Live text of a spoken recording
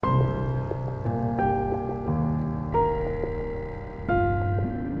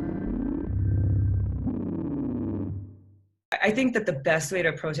I think that the best way to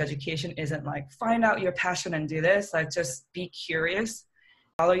approach education isn't like find out your passion and do this. Like just be curious,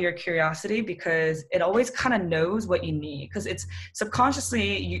 follow your curiosity, because it always kind of knows what you need. Because it's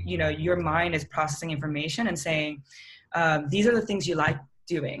subconsciously, you know, your mind is processing information and saying, these are the things you like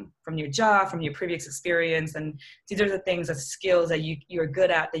doing from your job, from your previous experience, and these are the things, the skills that you're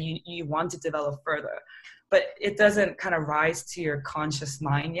good at that you want to develop further. But it doesn't kind of rise to your conscious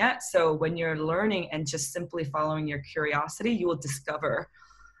mind yet. So when you're learning and just simply following your curiosity, you will discover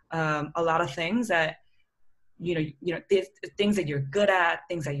a lot of things that things that you're good at,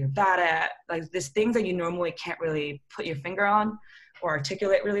 things that you're bad at, like there's things that you normally can't really put your finger on or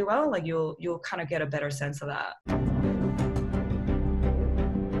articulate really well. Like you'll kind of get a better sense of that.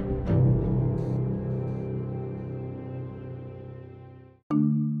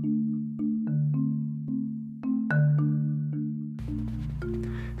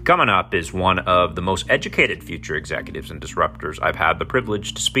 Coming up is one of the most educated future executives and disruptors I've had the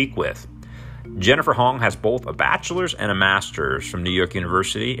privilege to speak with. Jennifer Hong has both a bachelor's and a master's from New York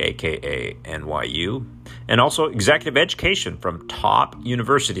University, aka NYU, and also executive education from top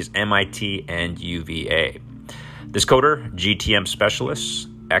universities MIT and UVA. This coder, GTM specialist,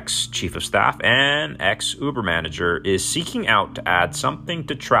 ex-chief of staff, and ex-Uber manager is seeking out to add something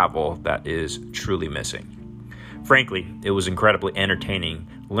to travel that is truly missing. Frankly, it was incredibly entertaining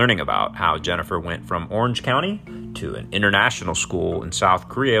learning about how Jennifer went from Orange County to an international school in South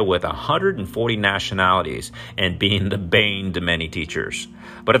Korea with 140 nationalities and being the bane to many teachers,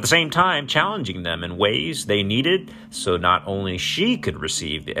 but at the same time challenging them in ways they needed so not only she could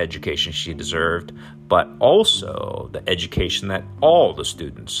receive the education she deserved, but also the education that all the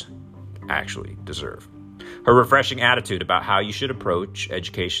students actually deserve. Her refreshing attitude about how you should approach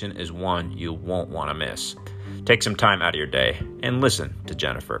education is one you won't want to miss. Take some time out of your day and listen to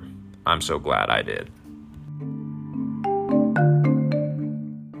Jennifer. I'm so glad I did.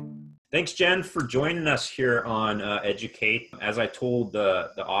 Thanks, Jen, for joining us here on Educate. As I told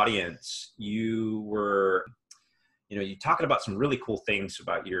the audience, you were, you talking about some really cool things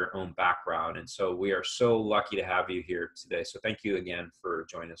about your own background. And so we are so lucky to have you here today. So thank you again for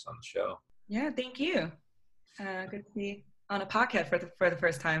joining us on the show. Yeah, thank you. Good to be on a podcast for the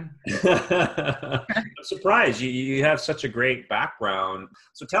first time. I'm surprised you have such a great background.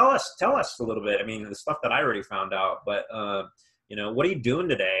 So tell us a little bit. I mean, the stuff that I already found out, but what are you doing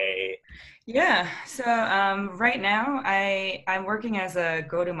today? Yeah. So right now I'm working as a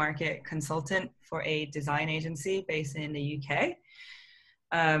go-to-market consultant for a design agency based in the UK.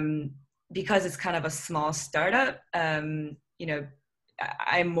 Because it's kind of a small startup,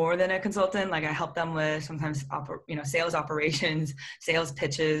 I'm more than a consultant. Like I help them with sometimes, sales operations, sales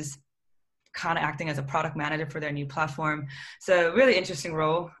pitches, kind of acting as a product manager for their new platform. So really interesting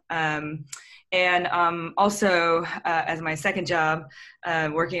role. And also as my second job,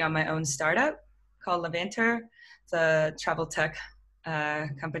 working on my own startup called Levanter. It's a travel tech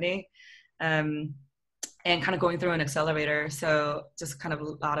company. And kind of going through an accelerator. So just kind of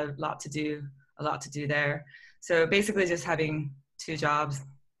a lot to do there. So basically just having 2 jobs.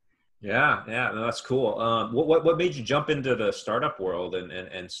 Yeah, no, that's cool. What made you jump into the startup world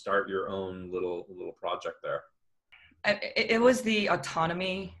and start your own little project there? It was the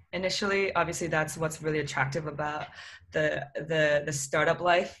autonomy initially. Obviously, that's what's really attractive about the startup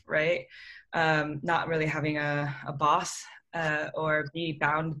life, right? Not really having a boss or be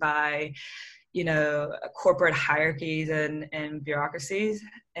bound by, corporate hierarchies and bureaucracies.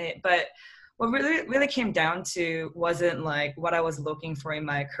 But what really came down to wasn't like what I was looking for in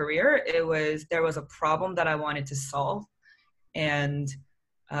my career. There was a problem that I wanted to solve. And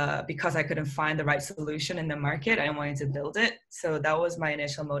because I couldn't find the right solution in the market, I wanted to build it. So that was my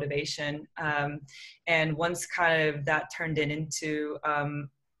initial motivation. And once kind of that turned into,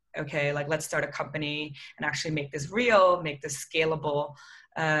 okay, like let's start a company and actually make this real, make this scalable,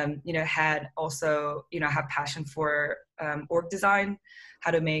 had also, have passion for org design, how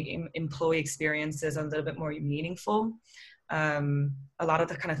to make employee experiences a little bit more meaningful. A lot of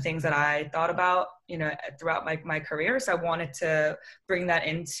the kind of things that I thought about, throughout my career. So I wanted to bring that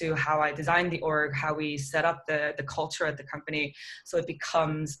into how I designed the org, how we set up the culture at the company. So it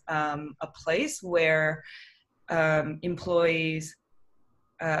becomes a place where employees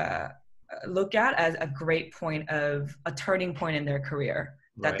look at as a great point of a turning point in their career.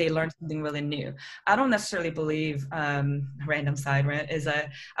 That they learn something really new. I don't necessarily believe, random side rant, I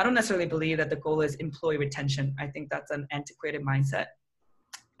don't necessarily believe that the goal is employee retention. I think that's an antiquated mindset.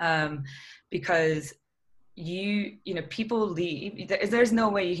 Because people leave. There's no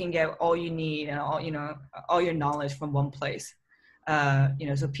way you can get all you need and all your knowledge from one place.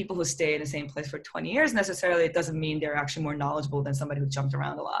 So people who stay in the same place for 20 years necessarily, it doesn't mean they're actually more knowledgeable than somebody who jumped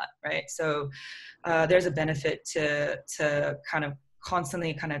around a lot, right? So there's a benefit to kind of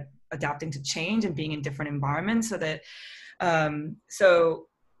constantly kind of adapting to change and being in different environments so that,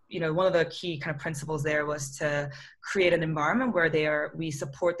 one of the key kind of principles there was to create an environment where we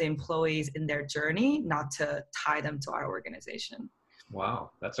support the employees in their journey, not to tie them to our organization.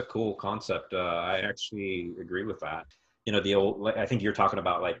 Wow, that's a cool concept. I actually agree with that. I think you're talking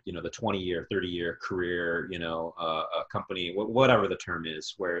about like, the 20-year, 30-year career, a company, whatever the term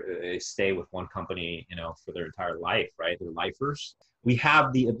is, where they stay with one company, for their entire life, right? They're lifers. We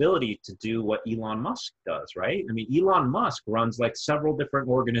have the ability to do what Elon Musk does, right? I mean, Elon Musk runs like several different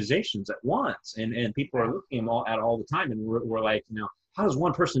organizations at once, and people are looking at all the time, and we're like, how does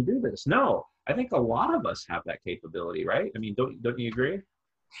one person do this? No, I think a lot of us have that capability, right? I mean, don't you agree?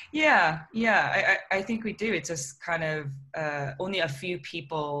 Yeah, I think we do. It's just kind of only a few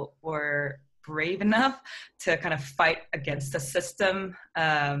people were brave enough to kind of fight against the system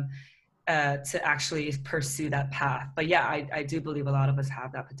to actually pursue that path. But yeah, I do believe a lot of us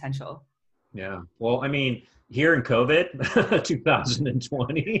have that potential. Yeah. Well, I mean, here in COVID,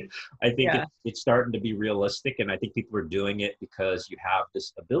 2020, I think Yeah. it's starting to be realistic. And I think people are doing it because you have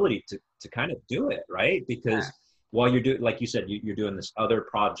this ability to kind of do it, right? Because while you're doing, like you said, you're doing this other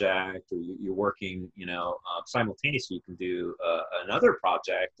project, or you're working, simultaneously, you can do another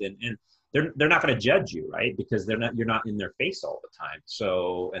project, and they're not going to judge you, right? Because you're not in their face all the time.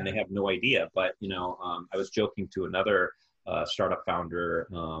 So, and they have no idea. But, I was joking to another startup founder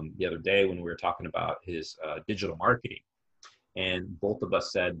the other day when we were talking about his digital marketing. And both of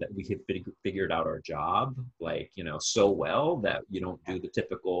us said that we had figured out our job, like, so well that you don't do the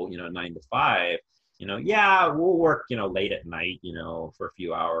typical, 9 to 5. Yeah, we'll work, late at night, for a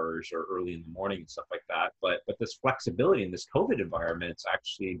few hours or early in the morning and stuff like that. But this flexibility in this COVID environment, it's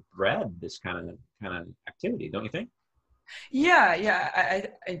actually bred this kind of activity, don't you think?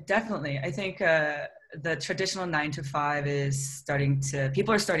 Yeah, I definitely. I think the traditional 9 to 5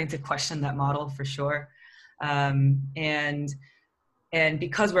 people are starting to question that model for sure. And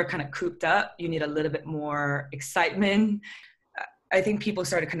because we're kind of cooped up, you need a little bit more excitement. I think people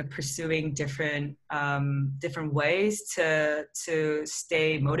started kind of pursuing different ways to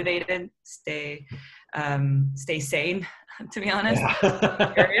stay motivated, stay sane, to be honest.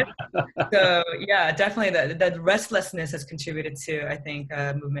 Yeah. So yeah, definitely the restlessness has contributed to, I think,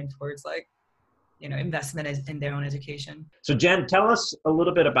 movement towards like, investment in their own education. So Jen, tell us a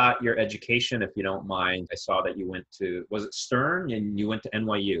little bit about your education, if you don't mind. I saw that you went to, was it Stern, and you went to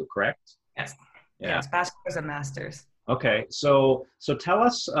NYU, correct? Yes. Yeah. Yes, bachelor's and master's. Okay, so tell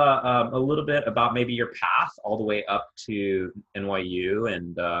us a little bit about maybe your path all the way up to NYU,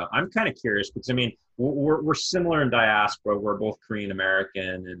 and I'm kind of curious because I mean we're similar in diaspora. We're both Korean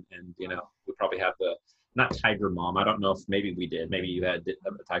American, and we probably have the not tiger mom. I don't know if maybe we did. Maybe you had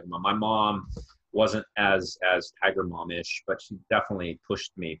a tiger mom. My mom wasn't as tiger momish, but she definitely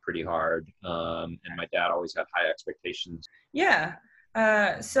pushed me pretty hard. And my dad always had high expectations. Yeah.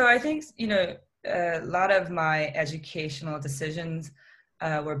 So I think a lot of my educational decisions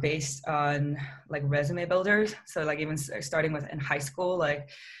were based on like resume builders. So like even starting with in high school, like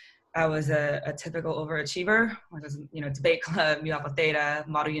I was a typical overachiever, which was, debate club, Mu Alpha Theta,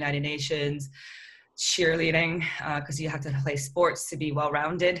 Model United Nations, cheerleading, because you have to play sports to be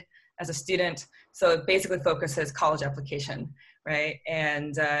well-rounded as a student. So it basically focuses college application, right?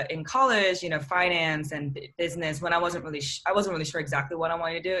 And in college, finance and business, when I wasn't really sure exactly what I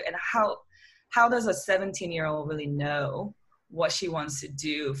wanted to do, and how does a 17-year-old really know what she wants to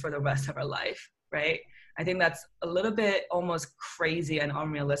do for the rest of her life, right? I think that's a little bit almost crazy and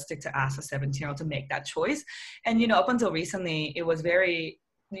unrealistic to ask a 17-year-old to make that choice. And, up until recently, it was very,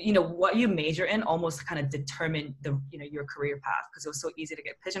 what you major in almost kind of determined your career path, because it was so easy to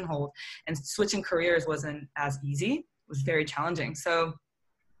get pigeonholed, and switching careers wasn't as easy. It was very challenging. So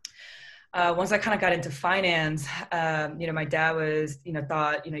once I kind of got into finance, my dad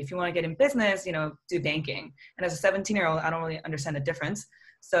thought, if you want to get in business, do banking. And as a 17-year-old, I don't really understand the difference.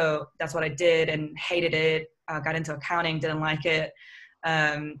 So that's what I did and hated it. Got into accounting, didn't like it.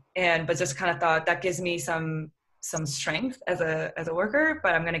 But just kind of thought that gives me some strength as a worker,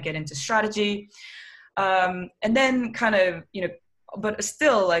 but I'm going to get into strategy. And then kind of, but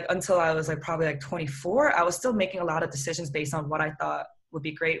still like until I was like probably like 24, I was still making a lot of decisions based on what I thought would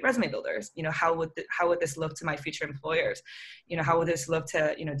be great resume builders. How would this look to my future employers? How would this look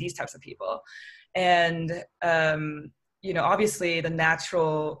to, these types of people? And, obviously the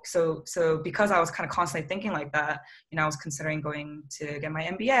natural, so because I was kind of constantly thinking like that, I was considering going to get my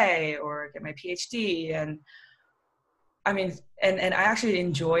MBA or get my PhD. And I mean, and I actually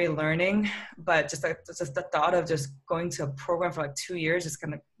enjoy learning, but just the thought of just going to a program for like 2 years just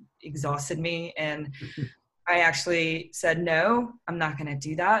kind of exhausted me. And I actually said, no, I'm not going to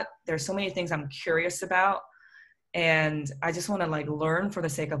do that. There's so many things I'm curious about. And I just want to like learn for the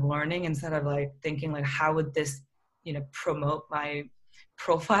sake of learning instead of like thinking like, how would this, promote my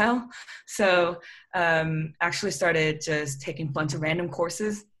profile? So actually started just taking a bunch of random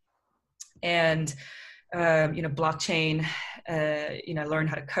courses and, blockchain, learn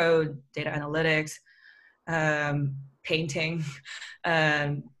how to code, data analytics, painting,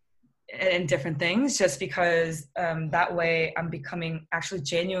 um, and different things, just because that way I'm becoming actually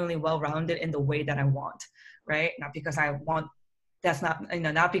genuinely well-rounded in the way that I want, right? Not because I want, that's not,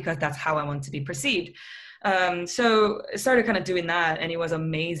 not because that's how I want to be perceived. So I started kind of doing that, and it was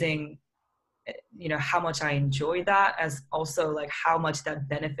amazing, how much I enjoyed that, as also like how much that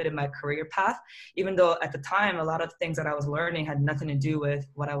benefited my career path, even though at the time a lot of things that I was learning had nothing to do with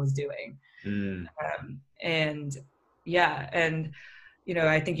what I was doing. And yeah, and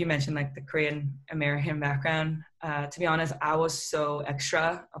I think you mentioned like the Korean American background. To be honest, I was so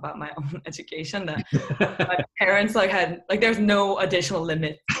extra about my own education that my parents like had like there's no additional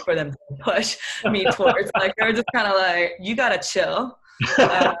limit for them to push me towards. Like they're just kind of like, you gotta chill.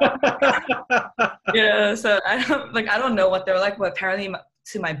 Uh, so I don't know what they're like, but apparently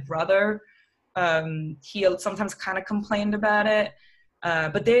to my brother, he sometimes kind of complained about it.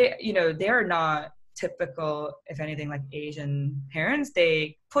 But they're not typical, if anything, like Asian parents.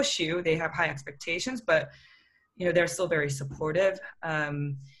 They push you, they have high expectations, but they're still very supportive.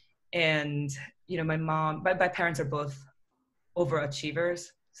 And my parents are both overachievers,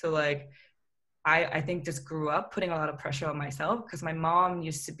 so like I think just grew up putting a lot of pressure on myself, because my mom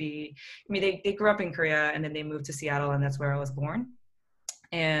used to be, they grew up in Korea and then they moved to Seattle, and that's where I was born.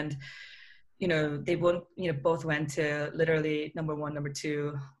 And they both went to literally number one, number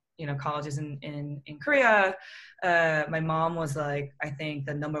two, colleges in Korea. My mom was like, I think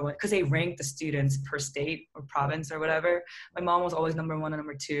the number one, because they ranked the students per state or province or whatever. My mom was always number one and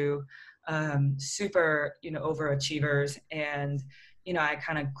number two, super, overachievers. And, I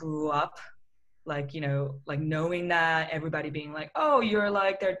kind of grew up like, like knowing that, everybody being like, oh, you're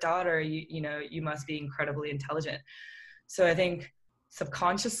like their daughter, you must be incredibly intelligent. So I think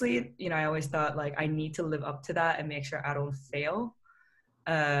subconsciously, I always thought like I need to live up to that and make sure I don't fail.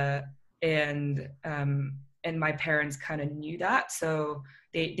 Uh, and my parents kind of knew that, so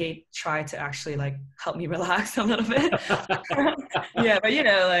they tried to actually like help me relax a little bit. Yeah, but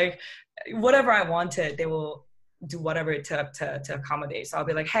like whatever I wanted, they will do whatever it took to accommodate. So I'll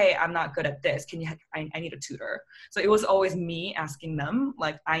be like, hey, I'm not good at this, can you I need a tutor. So it was always me asking them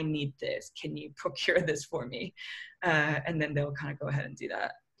like, I need this, can you procure this for me? And then they'll kind of go ahead and do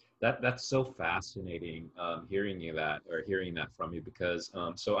that. That's so fascinating, hearing that from you, because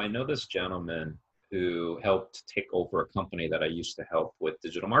so I know this gentleman who helped take over a company that I used to help with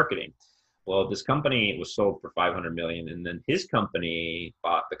digital marketing. Well, this company was sold for 500 million, and then his company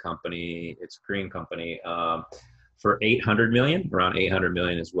bought the company, it's a Korean company, for 800 million. Around 800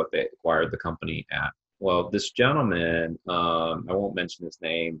 million is what they acquired the company at. Well, this gentleman, I won't mention his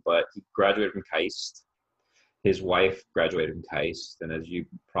name, but he graduated from KAIST. His wife graduated from KAIST, and as you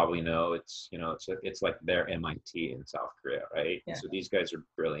probably know, it's like their MIT in South Korea, right? Yeah. So these guys are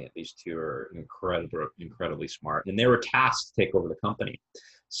brilliant. These two are incredibly smart, and they were tasked to take over the company.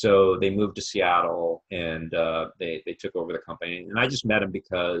 So they moved to Seattle, and they took over the company. And I just met him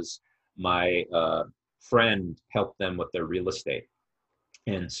because my friend helped them with their real estate.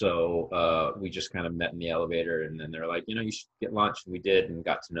 And so we just kind of met in the elevator, and then they're like, you should get lunch. And we did, and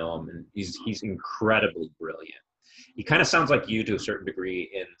got to know him. And he's incredibly brilliant. He kind of sounds like you to a certain degree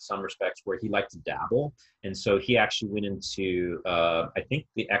in some respects, where he liked to dabble. And so he actually went into, I think,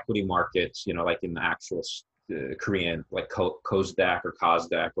 the equity markets, like in the actual Korean, like Kosdaq or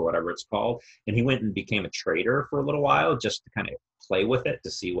Kosdaq or whatever it's called. And he went and became a trader for a little while, just to kind of play with it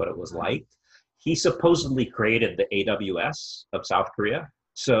to see what it was like. He supposedly created the AWS of South Korea.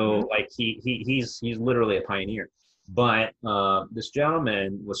 So like he's literally a pioneer. But this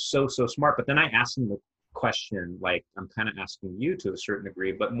gentleman was so smart. But then I asked him the question, like I'm kind of asking you to a certain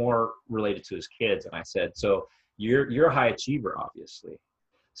degree, but more related to his kids. And I said, so you're a high achiever, obviously.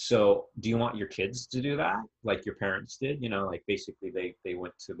 So do you want your kids to do that like your parents did? Like basically they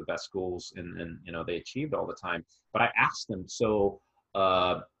went to the best schools and they achieved all the time. But I asked them, so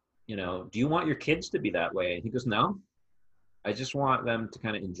do you want your kids to be that way? And he goes, no, I just want them to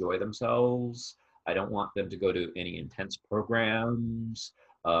kind of enjoy themselves. I don't want them to go to any intense programs.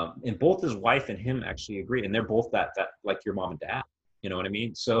 And both his wife and him actually agree. And they're both that like your mom and dad, you know what I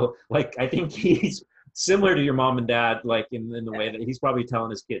mean? So like, I think he's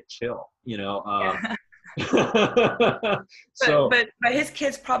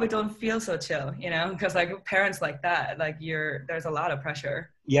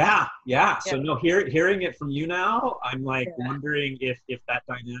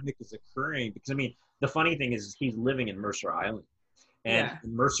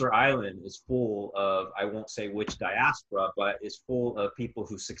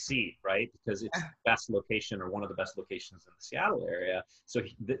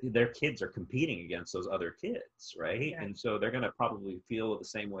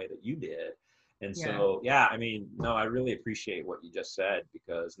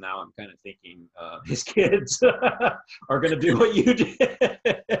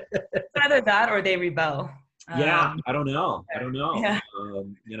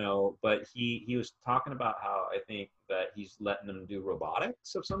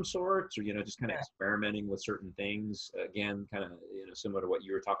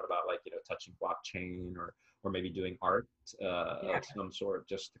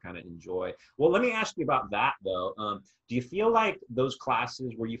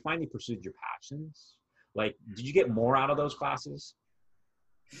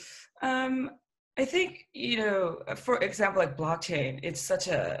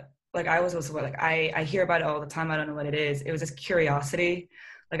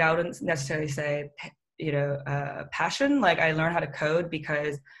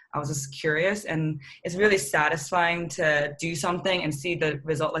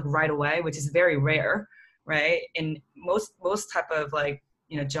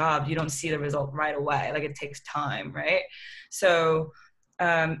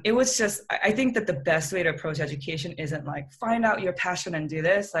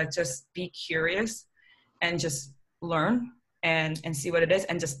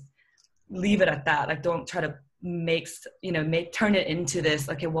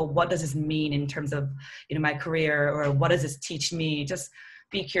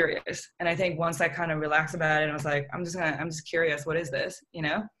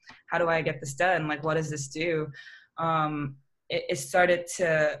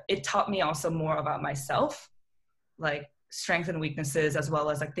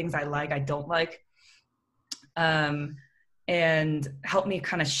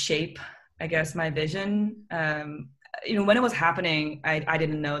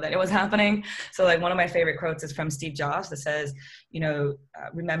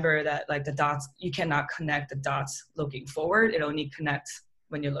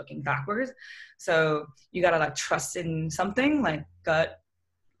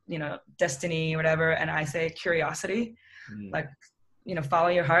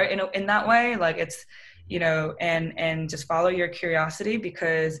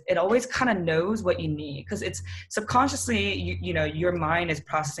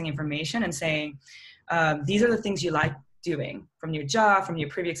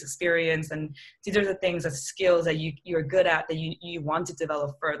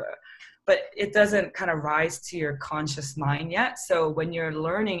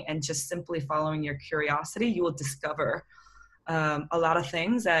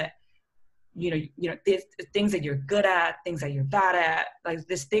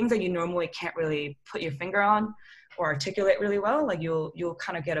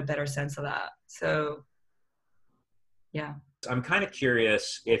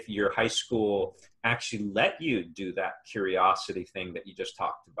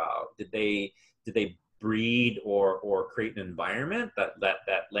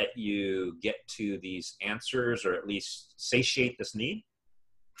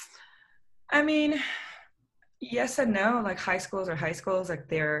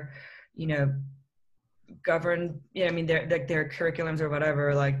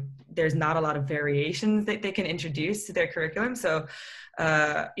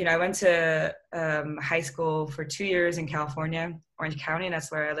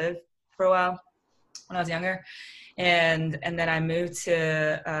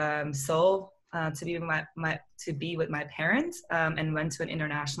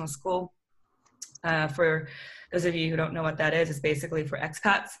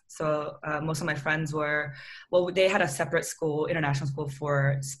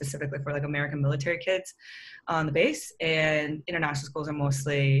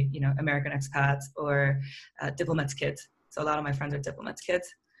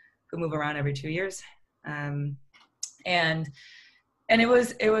And it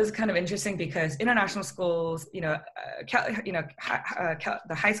was kind of interesting because international schools, the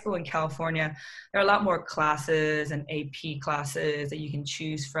high school in California, there are a lot more classes and AP classes that you can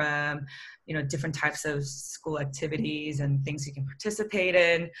choose from, different types of school activities and things you can participate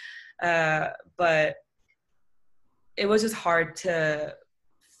in. But it was just hard to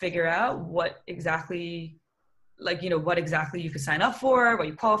figure out what exactly you could sign up for, what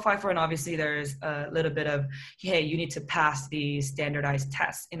you qualify for. And obviously there's a little bit of, hey, you need to pass these standardized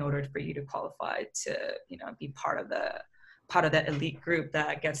tests in order for you to qualify to, be part of that elite group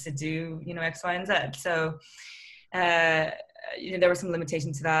that gets to do, X, Y, and Z. So, there was some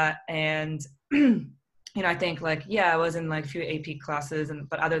limitation to that. And, I think I was in a few AP classes,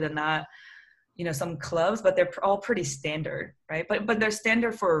 but other than that, some clubs, but they're all pretty standard, right? But they're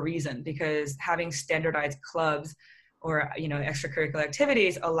standard for a reason, because having standardized clubs or, extracurricular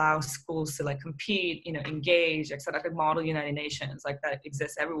activities allow schools to compete, engage, etc. Like Model United Nations, that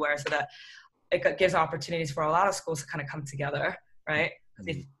exists everywhere, so that it gives opportunities for a lot of schools to kind of come together, right? Because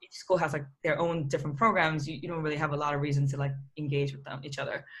if each school has their own different programs, you don't really have a lot of reason to engage with each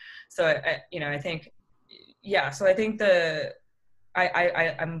other. So I think, so I think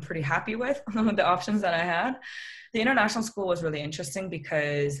I'm pretty happy with the options that I had. The international school was really interesting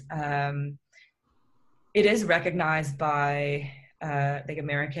because it is recognized by the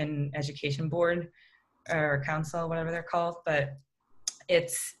American Education Board or Council, whatever they're called. But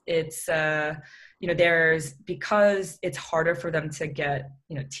it's there's, because it's harder for them to get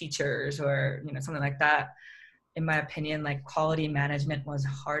teachers or something like that. In my opinion, quality management was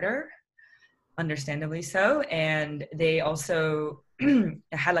harder, understandably so, and they also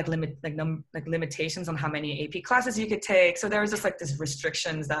had limitations on how many AP classes you could take. So there was just this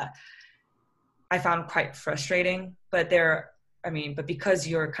restrictions that I found quite frustrating. But because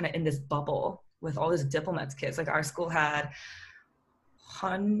you're kind of in this bubble with all these diplomats kids, our school had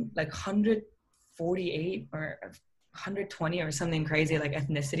 148 or 120 or something crazy,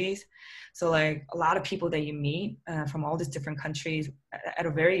 ethnicities. So a lot of people that you meet from all these different countries at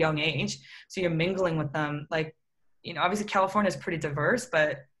a very young age. So you're mingling with them. Obviously California is pretty diverse,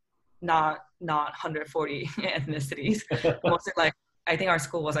 but not 140 ethnicities. Mostly I think our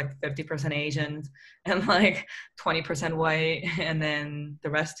school was 50% Asians and 20% white, and then the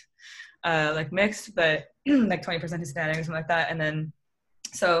rest mixed, but 20% Hispanic or something like that. And then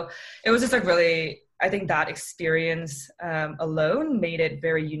so it was just really, I think that experience alone made it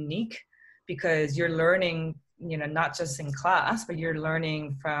very unique, because you're learning, not just in class, but you're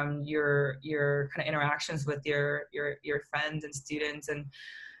learning from your kind of interactions with your friends and students and,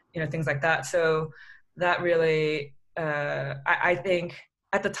 things like that. So that really, I think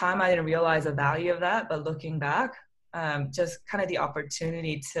at the time I didn't realize the value of that, but looking back, just kind of the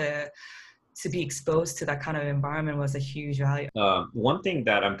opportunity to be exposed to that kind of environment was a huge value. One thing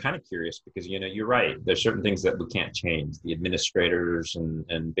that I'm kind of curious, because, you're right. There's certain things that we can't change. The administrators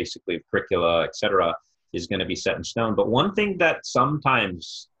and basically curricula, et cetera, is going to be set in stone. But one thing that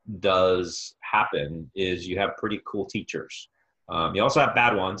sometimes does happen is you have pretty cool teachers. You also have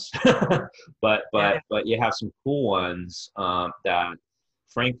bad ones, but you have some cool ones that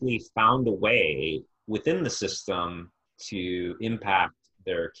frankly found a way within the system to impact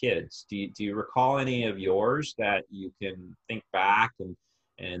their kids. Do you recall any of yours that you can think back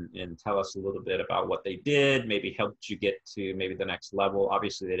and tell us a little bit about what they did, maybe helped you get to maybe the next level?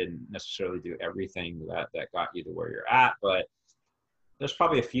 Obviously they didn't necessarily do everything that got you to where you're at, but there's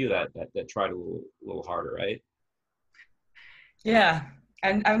probably a few that tried a little harder, right? Yeah,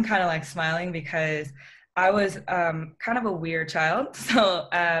 I'm kind of smiling because I was kind of a weird child. So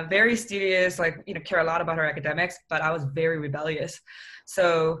very studious, care a lot about her academics, but I was very rebellious.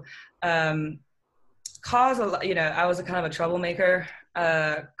 So cause a lot, I was a kind of a troublemaker.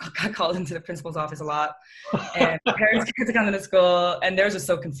 Got called into the principal's office a lot, and parents had to come into school, and they're just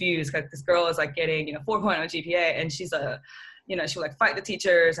so confused because this girl is getting 4.0 GPA, and she's she would fight the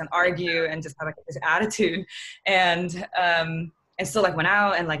teachers and argue and just have this attitude, and still went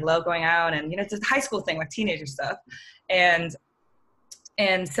out and loved going out, and it's a high school thing, teenager stuff, and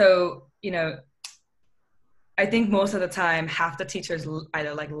so I think most of the time half the teachers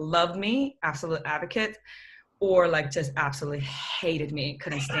either loved me, absolute advocate, or just absolutely hated me,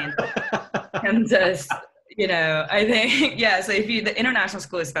 couldn't stand it. And just I think so if the international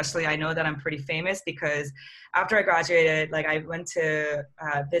school especially, I know that I'm pretty famous because after I graduated, I went to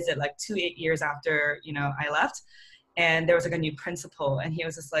visit 2 years after I left. And there was a new principal, and he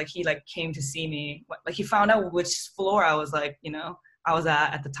was just he came to see me. He found out which floor I was I was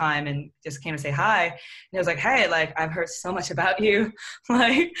at the time, and just came to say hi. And he was like, hey, like, I've heard so much about you.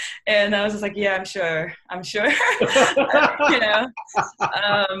 Like, and I was just like, yeah, I'm sure. You know,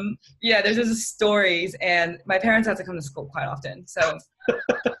 yeah, there's just stories, and my parents have to come to school quite often. So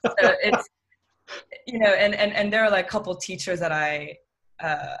it's, and there are like a couple teachers that I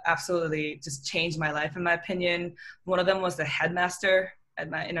absolutely just changed my life, in my opinion. One of them was the headmaster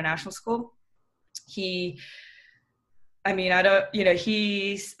at my international school. He, I mean, I don't,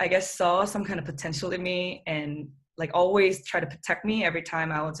 he, I guess, saw some kind of potential in me, and like always try to protect me every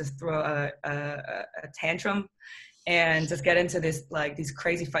time I would just throw a tantrum and just get into this, like, these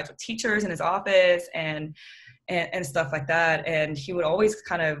crazy fights with teachers in his office and stuff like that. And he would always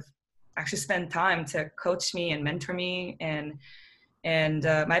kind of actually spend time to coach me and mentor me. And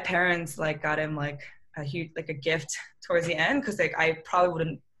my parents like got him like a huge, like a gift towards the end, because like I probably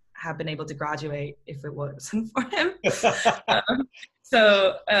wouldn't have been able to graduate if it wasn't for him. um,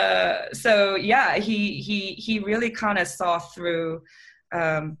 so yeah, he really kind of saw through,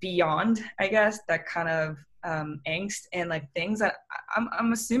 beyond, I guess, that kind of angst and like things that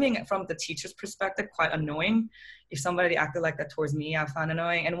I'm assuming from the teacher's perspective quite annoying. If somebody acted like that towards me, I found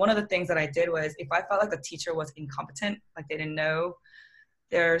annoying. And one of the things that I did was, if I felt like the teacher was incompetent, like they didn't know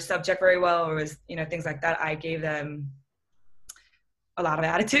their subject very well, or was, things like that, I gave them a lot of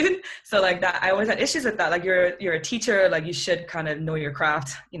attitude. So like that, I always had issues with that. Like, you're a teacher, like you should kind of know your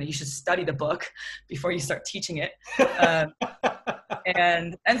craft. You should study the book before you start teaching it.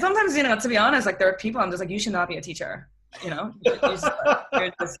 And sometimes, to be honest, like there are people I'm just like, you should not be a teacher. You're just,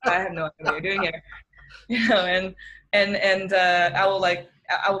 I have no idea what you're doing here. And I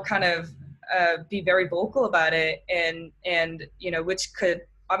will kind of be very vocal about it, and which could,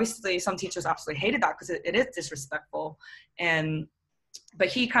 obviously some teachers absolutely hated that, because it is disrespectful. But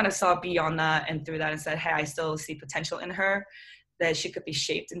he kind of saw beyond that and through that, and said, hey, I still see potential in her, that she could be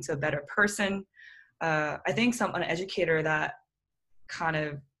shaped into a better person. I think an educator that kind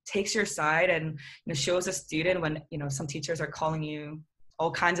of takes your side and shows a student when some teachers are calling you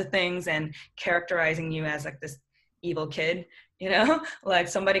all kinds of things and characterizing you as like this evil kid, like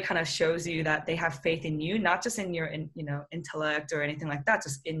somebody kind of shows you that they have faith in you, not just in your intellect or anything like that,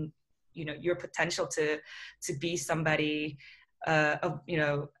 just in your potential to be somebody,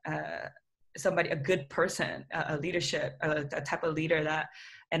 somebody, a good person, a leadership, a type of leader that,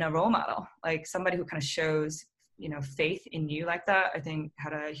 and a role model, like somebody who kind of shows faith in you like that, I think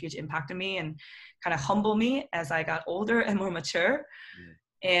had a huge impact on me and kind of humbled me as I got older and more mature.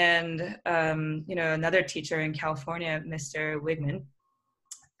 And another teacher in California, Mr. Wigman,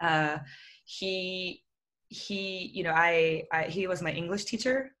 he was my English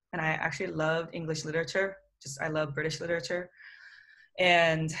teacher, and I actually loved English literature. I love British literature,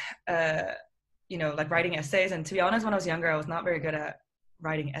 and like writing essays. And to be honest, when I was younger, I was not very good at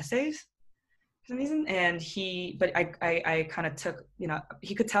writing essays for some reason. And I kind of took,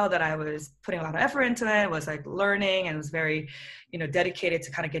 he could tell that I was putting a lot of effort into it, was like learning, and was very, dedicated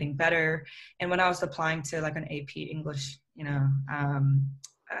to kind of getting better. And when I was applying to like an AP English,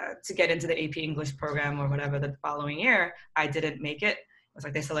 to get into the AP English program or whatever the following year, I didn't make it. It was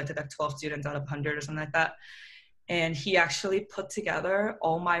like they selected like 12 students out of 100 or something like that. And he actually put together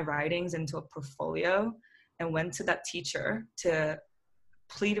all my writings into a portfolio and went to that teacher to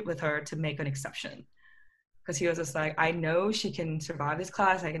plead with her to make an exception, because he was just like, I know she can survive this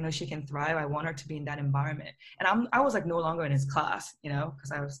class, I know she can thrive, I want her to be in that environment. And I was like no longer in his class,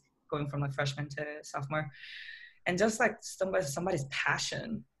 because I was going from like freshman to sophomore. And just like somebody's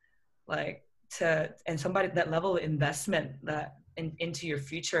passion, like and somebody, that level of investment that into your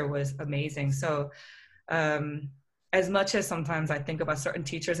future was amazing. So as much as sometimes I think about certain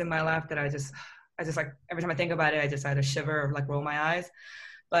teachers in my life that I just like, every time I think about it, I just either shiver or like roll my eyes.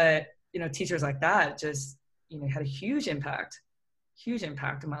 But teachers like that just had a huge impact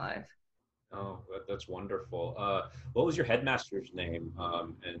in my life. Oh, that's wonderful. What was your headmaster's name?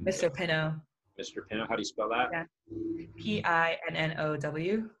 And Mr. Pino. Mr. Pino, how do you spell that? Yeah.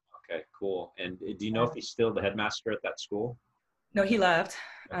 Pinnow. Okay, cool. And do you know if he's still the headmaster at that school? No, he left.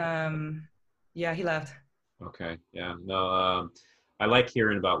 Okay. Yeah, he left. Okay. Yeah. No. I like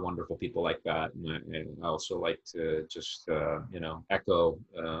hearing about wonderful people like that, and I also like to just echo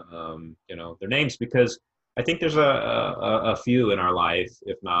their names, because I think there's a few in our life,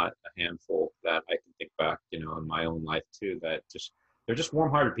 if not a handful, that I can think back, in my own life too, that they're just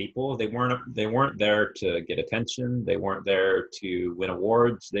warm-hearted people. They weren't there to get attention. They weren't there to win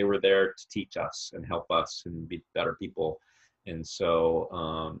awards. They were there to teach us and help us and be better people. And so,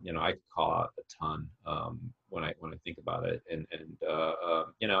 I could call out a ton when I think about it, and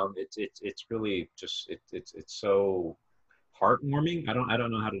it's really just it's so heartwarming. I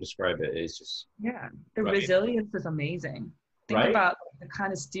don't know how to describe it. It's just Yeah, the right. resilience is amazing. Think Right? about the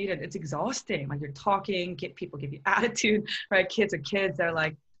kind of student, it's exhausting. Like you're talking, people give you attitude, right? Kids are kids. They're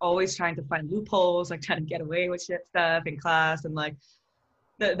like always trying to find loopholes, like trying to get away with shit stuff in class. And like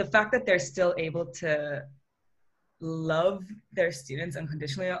the fact that they're still able to love their students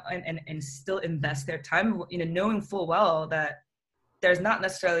unconditionally and still invest their time, you know, knowing full well that there's not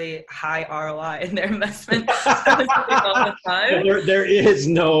necessarily high ROI in their investment all the time. There is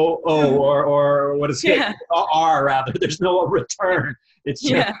no O or what is it? Yeah. R rather. There's no return. It's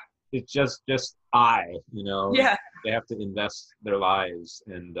just Yeah. it's just I, you know, Yeah. they have to invest their lives.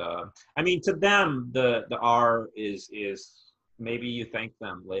 And I mean, to them, the R is maybe you thank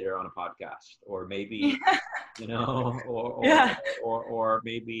them later on a podcast, or maybe, Yeah. you know, Yeah. or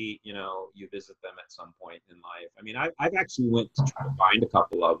maybe, you know, you visit them at some point in life. I mean, I've actually went to try to find a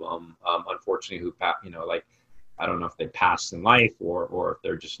couple of them, unfortunately, who, you know, like, I don't know if they passed in life or if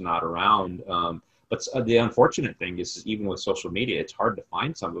they're just not around. But the unfortunate thing is, even with social media, it's hard to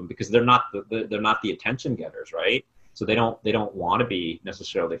find some of them because they're not they're not the attention getters, right? So they don't want to be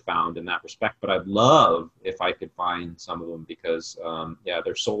necessarily found in that respect. But I'd love if I could find some of them because yeah,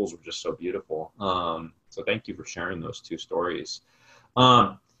 their souls were just so beautiful. So thank you for sharing those two stories.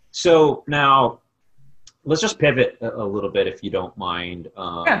 So now let's just pivot a little bit, if you don't mind.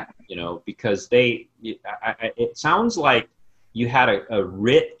 Yeah. You know, because it sounds like you had a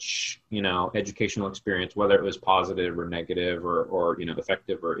rich, you know, educational experience, whether it was positive or negative or, you know,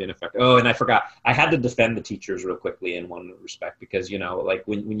 effective or ineffective. Oh, and I forgot, I had to defend the teachers real quickly in one respect, because, you know, like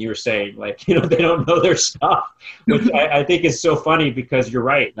when you were saying, like, you know, they don't know their stuff, which I think is so funny, because you're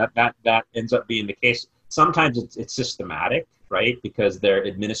right, that ends up being the case. Sometimes it's systematic, right? Because their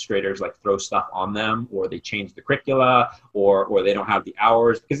administrators like throw stuff on them, or they change the curricula, or they don't have the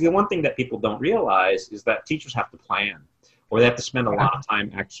hours. Because the one thing that people don't realize is that teachers have to plan, or they have to spend a lot of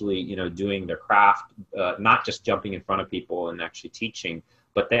time actually, you know, doing their craft, not just jumping in front of people and actually teaching,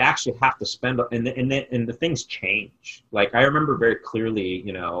 but they actually have to spend, and the things change. Like I remember very clearly,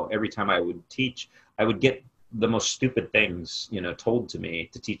 you know, every time I would teach, I would get the most stupid things, you know, told to me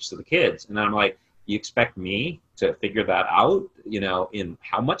to teach to the kids. And I'm like, you expect me to figure that out, you know, in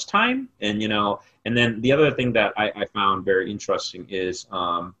how much time? And, you know, and then the other thing that I found very interesting is,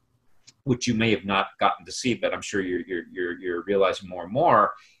 which you may have not gotten to see, but I'm sure you're realizing more and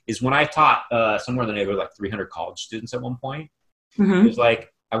more, is when I taught somewhere in the neighborhood, like 300 college students at one point, it was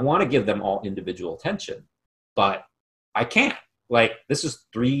like, I want to give them all individual attention, but I can't. Like, this is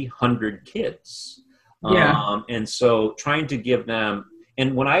 300 kids. Yeah. And so trying to give them,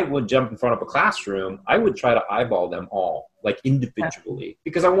 and when I would jump in front of a classroom, I would try to eyeball them all, like individually,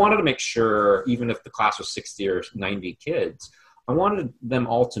 because I wanted to make sure, even if the class was 60 or 90 kids, I wanted them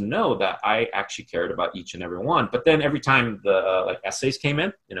all to know that I actually cared about each and every one. But then every time the like essays came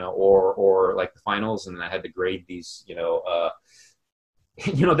in, you know, or like the finals, and I had to grade these, you know,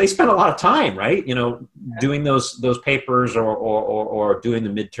 they spent a lot of time, right? You know, doing those papers or doing the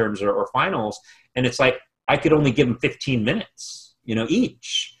midterms or finals, and it's like I could only give them 15 minutes, you know,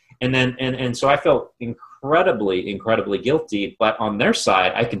 each. And then and so I felt incredibly guilty. But on their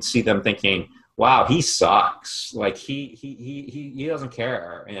side, I could see them thinking, wow, he sucks. Like he doesn't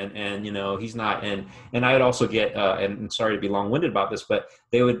care. And, you know, he's not. And I would also get, and sorry to be long winded about this, but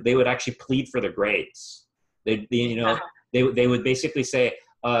they would actually plead for their grades. You know, they would basically say,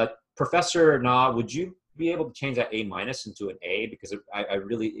 Professor Na, would you be able to change that A- into an A? Because I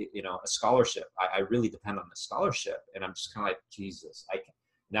really, you know, a scholarship, I really depend on the scholarship. And I'm just kind of like, Jesus,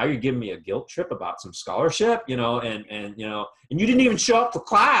 now you're giving me a guilt trip about some scholarship, you know, and you know, and you didn't even show up to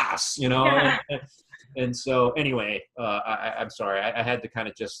class, you know. Yeah. And so anyway, I'm sorry, I had to kind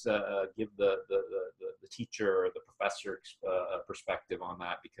of just give the teacher or the professor perspective on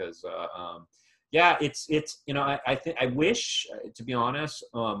that, because yeah, it's you know, I think I wish, to be honest,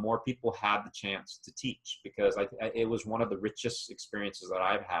 more people had the chance to teach, because it was one of the richest experiences that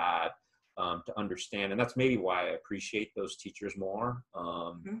I've had. To understand, and that's maybe why I appreciate those teachers more.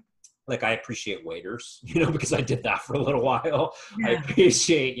 Like I appreciate waiters, you know, because I did that for a little while. I Yeah.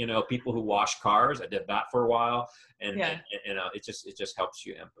 appreciate, you know, people who wash cars. I did that for a while, and Yeah. you know, it just helps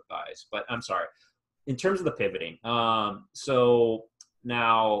you empathize. But I'm sorry, in terms of the pivoting. So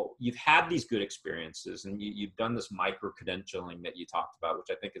now you've had these good experiences, and you've done this micro credentialing that you talked about,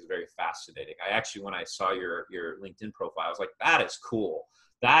 which I think is very fascinating. I actually, when I saw your LinkedIn profile, I was like, that is cool.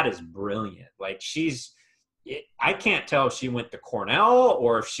 That is brilliant. Like she's I can't tell if she went to Cornell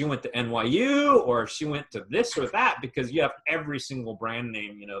or if she went to NYU or if she went to this or that, because you have every single brand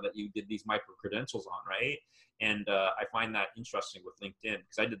name, you know, that you did these micro credentials on, right? And I find that interesting with LinkedIn,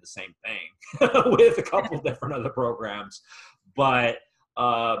 because I did the same thing with a couple different other programs. But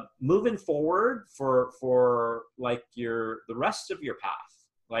moving forward for like the rest of your path,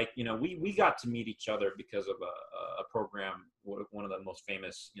 like, you know, we got to meet each other because of a program, one of the most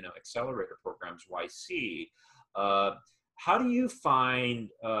famous, you know, accelerator programs, YC. How do you find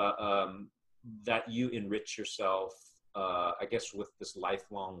that you enrich yourself, I guess, with this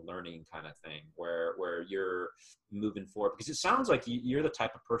lifelong learning kind of thing, where you're moving forward? Because it sounds like you're the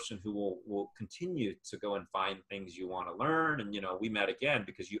type of person who will continue to go and find things you want to learn. And, you know, we met again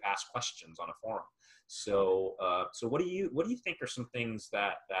because you asked questions on a forum. So, so what do you think are some things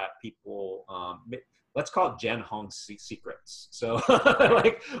that people, let's call it Jen Hong's secrets. So,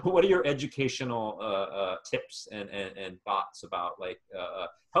 like, what are your educational tips and thoughts about, like,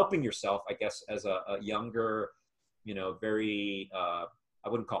 helping yourself, I guess, as a younger, you know, very, I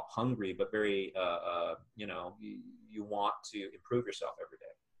wouldn't call it hungry, but very, you know, you want to improve yourself every day.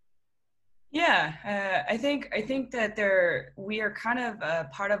 Yeah, I think that we are kind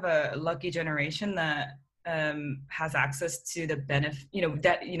of part of a lucky generation that has access to the benefit,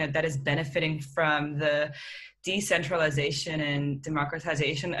 that is benefiting from the decentralization and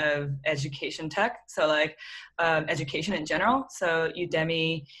democratization of education tech. So like education in general. So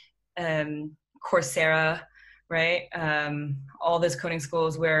Udemy, Coursera, right? All those coding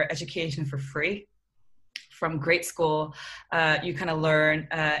schools where education for free from grade school, you kind of learn,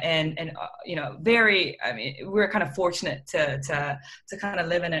 I mean, we're kind of fortunate to kind of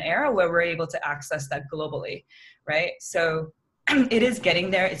live in an era where we're able to access that globally, right? So it is getting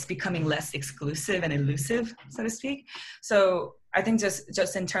there. It's becoming less exclusive and elusive, so to speak. So I think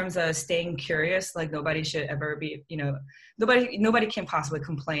just in terms of staying curious, like nobody should ever be, nobody can possibly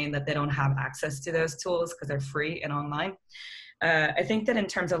complain that they don't have access to those tools because they're free and online. I think that in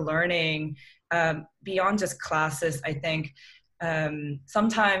terms of learning, beyond just classes, I think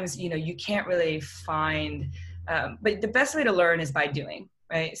sometimes, you can't really find, but the best way to learn is by doing,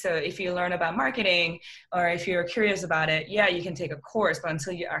 right? So if you learn about marketing or if you're curious about it, yeah, you can take a course, but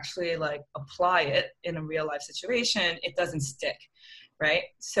until you actually like apply it in a real life situation, it doesn't stick. Right.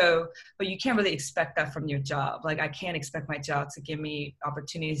 So, but you can't really expect that from your job. Like I can't expect my job to give me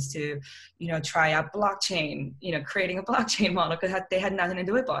opportunities to, try out blockchain, creating a blockchain model because they had nothing to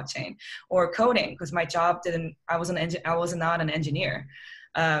do with blockchain, or coding because my job I was not an engineer.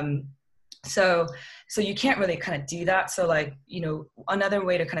 So you can't really kind of do that. So like, another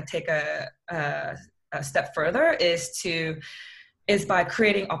way to kind of take a step further is by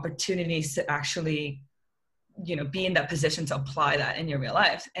creating opportunities to actually be in that position to apply that in your real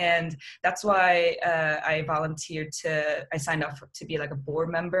life. And that's why I signed up to be like a board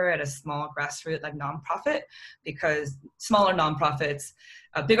member at a small grassroots like nonprofit, because smaller nonprofits,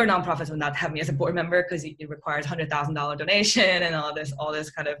 bigger nonprofits would not have me as a board member because it requires $100,000 donation and all this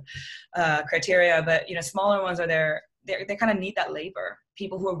kind of criteria. But smaller ones they kind of need that labor,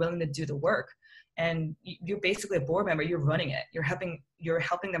 people who are willing to do the work. And you're basically a board member. You're running it. You're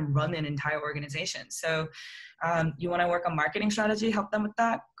helping them run an entire organization. So you want to work on marketing strategy, help them with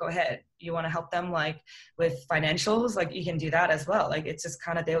that, go ahead. You want to help them like with financials, like you can do that as well. Like it's just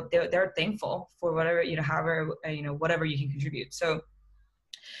kind of they're thankful for whatever whatever you can contribute. So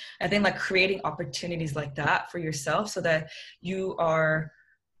I think like creating opportunities like that for yourself, so that you are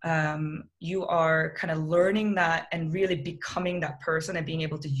kind of learning that and really becoming that person and being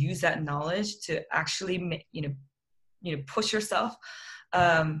able to use that knowledge to actually push yourself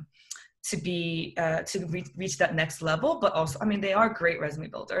to reach that next level. But also, I mean, they are great resume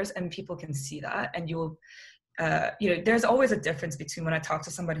builders and people can see that. And you'll there's always a difference between when I talk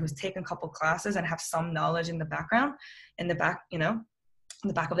to somebody who's taken a couple classes and have some knowledge in the background, in the back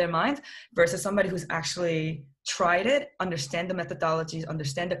of their mind, versus somebody who's actually tried it, understand the methodologies,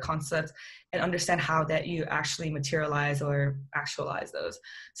 understand the concepts, and understand how that you actually materialize or actualize those.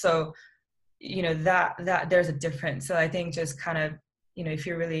 So, that there's a difference. So I think just kind of, if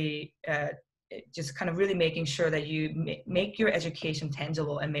you're really just kind of really making sure that you make your education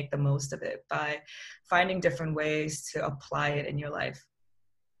tangible and make the most of it by finding different ways to apply it in your life.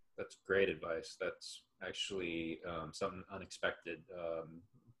 That's great advice. That's actually something unexpected.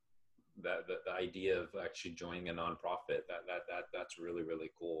 The idea of actually joining a nonprofit, that's really,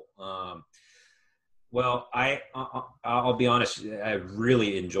 really cool. Well, I'll be honest. I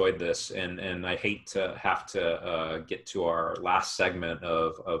really enjoyed this, and I hate to have to get to our last segment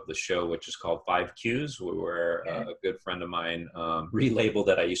of the show, which is called Five Qs, where Yeah. a good friend of mine relabeled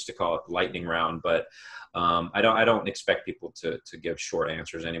it. I used to call it the lightning round, but I don't expect people to give short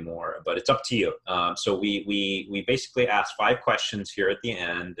answers anymore. But it's up to you. So we basically ask five questions here at the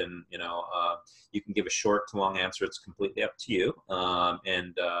end, and you can give a short to long answer. It's completely up to you.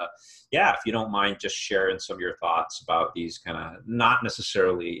 Yeah, if you don't mind just sharing some of your thoughts about these kind of not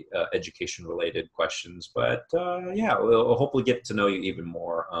necessarily education related questions, but yeah, we'll hopefully get to know you even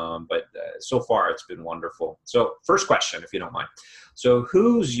more. But so far, it's been wonderful. So, first question, if you don't mind. So,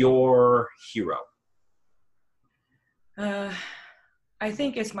 who's your hero? Uh, I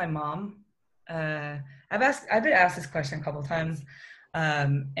think it's my mom. Uh, I've been asked this question a couple times,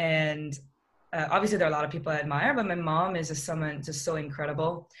 and obviously there are a lot of people I admire, but my mom is just someone just so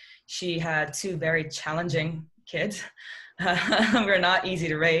incredible. She had two very challenging kids. We're not easy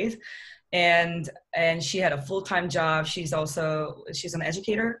to raise, and she had a full-time job. She's an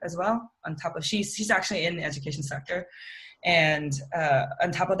educator as well. On top of she's actually in the education sector, and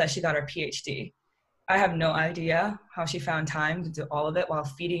on top of that, she got her PhD. I have no idea how she found time to do all of it while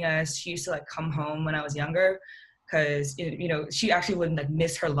feeding us. She used to like come home when I was younger because she actually wouldn't like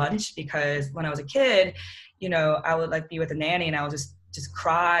miss her lunch because when I was a kid, I would like be with a nanny and I would just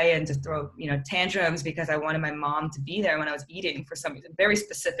cry and just throw tantrums because I wanted my mom to be there when I was eating for some reason, very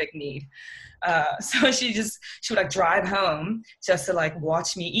specific need. So she would like drive home just to like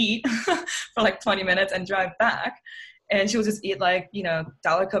watch me eat for like 20 minutes and drive back, and she would just eat like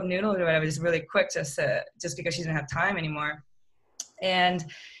dollar cup noodles or whatever, just really quick, just because she didn't have time anymore. And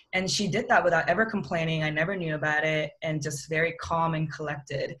she did that without ever complaining. I never knew about it, and just very calm and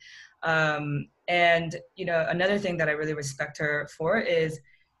collected. And another thing that I really respect her for is,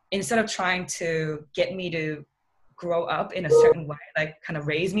 instead of trying to get me to grow up in a certain way, like kind of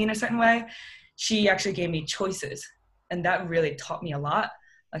raise me in a certain way, she actually gave me choices, and that really taught me a lot.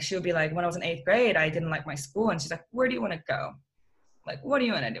 Like she would be like, when I was in 8th grade, I didn't like my school. And she's like, where do you want to go? Like, what do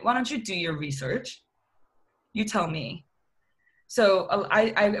you want to do? Why don't you do your research? You tell me. So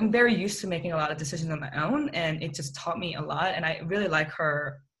I'm very used to making a lot of decisions on my own, and it just taught me a lot. And I really like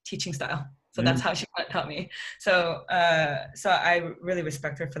her teaching style. So that's Mm. how she taught me. So so I really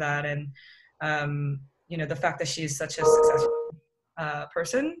respect her for that. And the fact that she's such a successful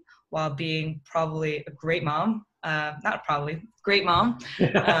person while being probably a great mom. Not probably, great mom.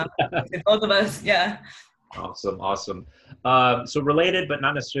 Um, Both of us, yeah. Awesome, awesome. So related, but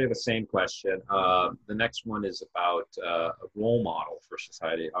not necessarily the same question. The next one is about a role model for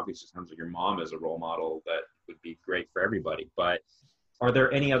society. Obviously, it sounds like your mom is a role model that would be great for everybody. But are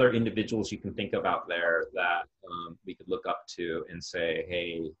there any other individuals you can think of out there that we could look up to and say,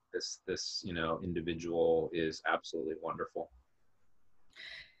 "Hey, this individual is absolutely wonderful"?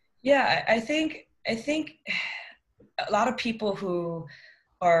 Yeah, I think a lot of people who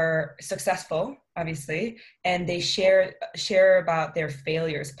are successful, obviously, and they share about their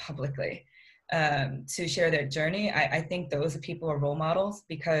failures publicly, to share their journey. I think those people are role models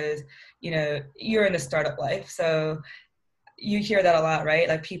because you're in the startup life, so you hear that a lot, right?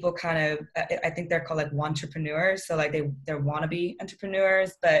 Like people kind of, I think they're called like entrepreneurs. So like they're wannabe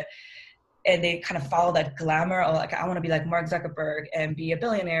entrepreneurs, and they kind of follow that glamour. Oh, like I want to be like Mark Zuckerberg and be a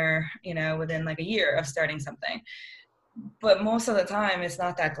billionaire, within like a year of starting something. But most of the time it's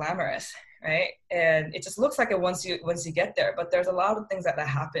not that glamorous, right? And it just looks like it once you get there, but there's a lot of things that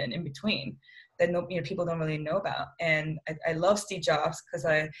happen in between that people don't really know about. And I love Steve Jobs because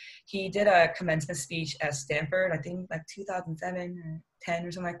he did a commencement speech at Stanford, I think like 2007 or 10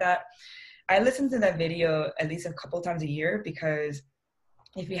 or something like that. I listen to that video at least a couple times a year because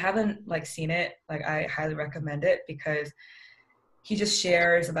if you haven't like seen it, like I highly recommend it because he just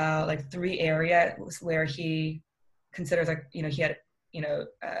shares about like 3 areas where he considers like he had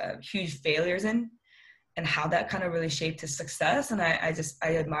huge failures in, and how that kind of really shaped his success. And I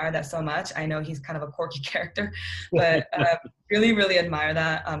admire that so much. I know he's kind of a quirky character, but really really admire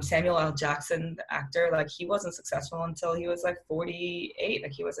that. Samuel L. Jackson, the actor, like he wasn't successful until he was like 48.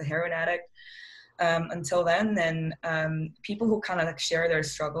 Like he was a heroin addict until then. And people who kind of like share their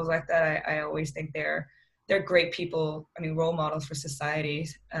struggles like that, I always think they're great people. I mean, role models for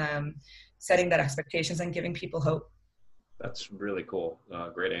societies, setting that expectations and giving people hope. That's really cool.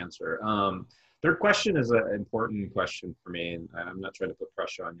 Great answer. Third question is an important question for me, and I'm not trying to put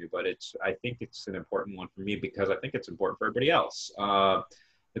pressure on you, but I think it's an important one for me because I think it's important for everybody else.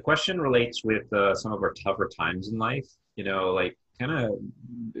 The question relates with some of our tougher times in life, like kind of,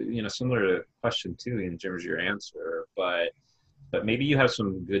 similar to question two in terms of your answer, but but maybe you have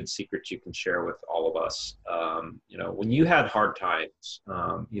some good secrets you can share with all of us. When you had hard times,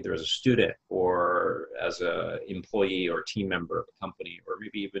 either as a student or as a employee or team member of a company, or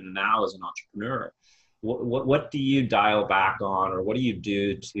maybe even now as an entrepreneur, what do you dial back on, or what do you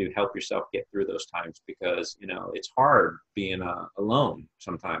do to help yourself get through those times? Because, it's hard being alone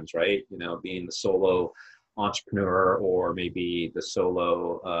sometimes, right? Being the solo entrepreneur, or maybe the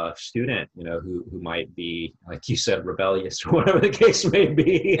solo student, who might be, like you said, rebellious, or whatever the case may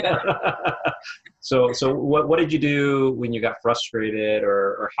be. Yeah. So what did you do when you got frustrated,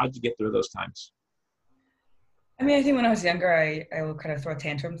 or how did you get through those times? I mean, I think when I was younger, I would kind of throw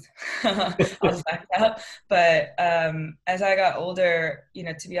tantrums. I was back up. But as I got older,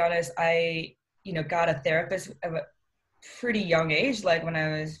 to be honest, I, got a therapist at a pretty young age, like when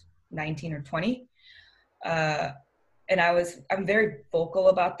I was 19 or 20. And I'm very vocal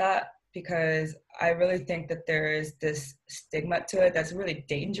about that, because I really think that there is this stigma to it that's really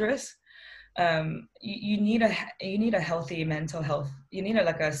dangerous. You need a healthy mental health. You need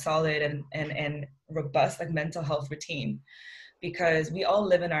a solid and robust mental health routine, because we all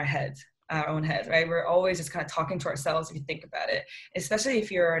live in our own heads, right? We're always just kind of talking to ourselves, if you think about it, especially if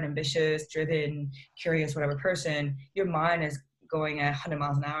you're an ambitious, driven, curious, whatever person. Your mind is going at 100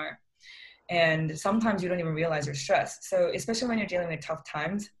 miles an hour, and sometimes you don't even realize you're stressed. So especially when you're dealing with tough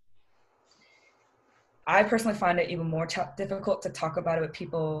times, I personally find it even more difficult to talk about it with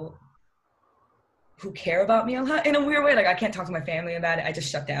people who care about me a lot, in a weird way. Like, I can't talk to my family about it. I just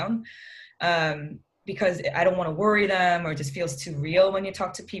shut down, because I don't want to worry them, or it just feels too real when you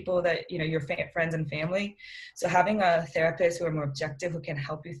talk to people that, your friends and family. So having a therapist who are more objective, who can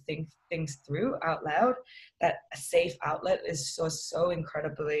help you think things through out loud, that a safe outlet is so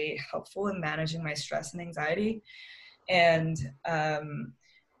incredibly helpful in managing my stress and anxiety. And,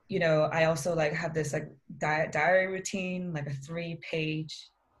 I also have this diary routine, like a 3-page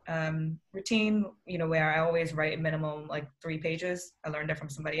routine, where I always write minimum 3 pages. I learned it from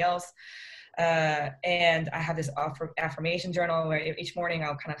somebody else. And I have this affirmation journal where each morning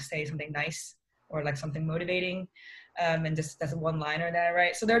I'll kind of say something nice, or something motivating, and just that's a one-liner that I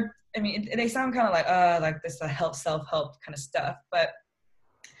write. So they sound kind of like this self-help kind of stuff, but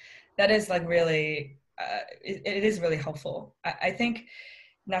that is really it is really helpful. I think,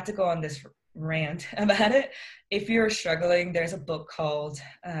 not to go on this rant about it, if you're struggling, there's a book called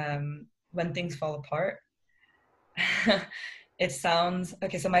When Things Fall Apart. It sounds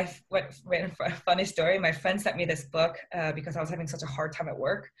okay. So funny story. My friend sent me this book because I was having such a hard time at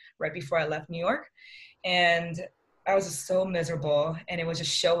work right before I left New York, and I was just so miserable, and it was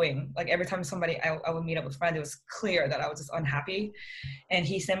just showing. Every time I would meet up with friends, it was clear that I was just unhappy. And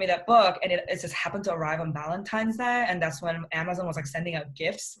he sent me that book, and it just happened to arrive on Valentine's Day, and that's when Amazon was sending out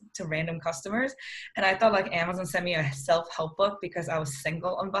gifts to random customers. And I thought Amazon sent me a self-help book because I was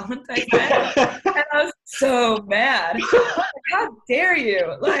single on Valentine's Day. And I was so mad. How dare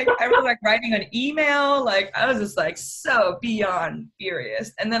you? I was writing an email. I was just so beyond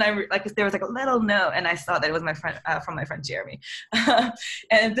furious. And then there was a little note, and I saw that it was my friend, from my friend Jeremy.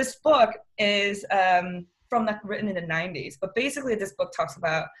 And this book is written in the 90s. But basically this book talks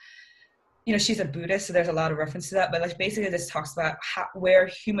about, she's a Buddhist, so there's a lot of reference to that. But basically this talks about where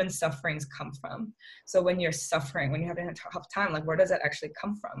human sufferings come from. So when you're suffering, when you're having a tough time, where does that actually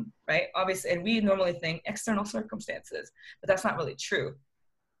come from, right? Obviously, and we normally think external circumstances, but that's not really true.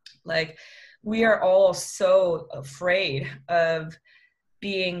 We are all so afraid of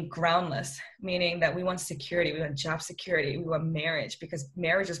being groundless, meaning that we want security, we want job security, we want marriage, because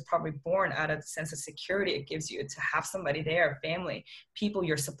marriage is probably born out of the sense of security it gives you to have somebody there, family, people,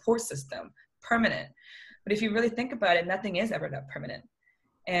 your support system, permanent. But if you really think about it, nothing is ever that permanent.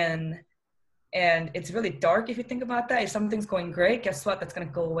 And it's really dark if you think about that. If something's going great, guess what? That's going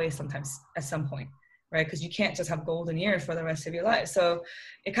to go away sometimes at some point, right? Because you can't just have golden years for the rest of your life. So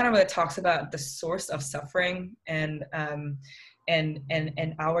it kind of really talks about the source of suffering, and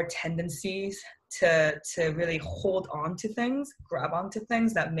our tendencies to really hold on to things, grab onto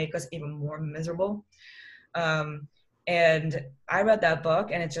things that make us even more miserable. And I read that book,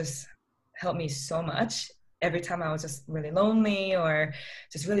 and it just helped me so much. Every time I was just really lonely or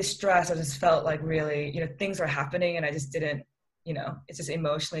just really stressed, I just felt really, things were happening, and I just didn't, it's just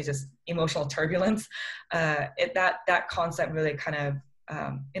emotional turbulence. That concept really kind of,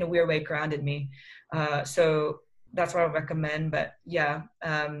 in a weird way, grounded me. So that's what I would recommend. But yeah,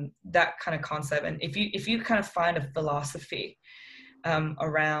 that kind of concept. And if you kind of find a philosophy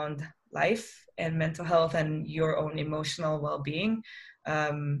around life and mental health and your own emotional well-being,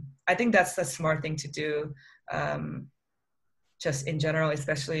 I think that's the smart thing to do, just in general,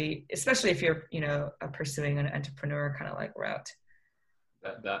 especially if you're, pursuing an entrepreneur kind of route.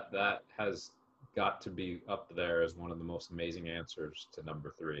 That has got to be up there as one of the most amazing answers to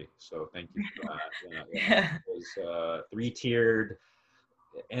number three. So thank you for that. Yeah, yeah. Yeah. It was three-tiered,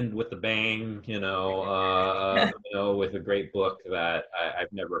 end with the bang, with a great book that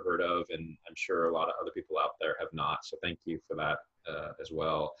I've never heard of, and I'm sure a lot of other people out there have not. So thank you for that as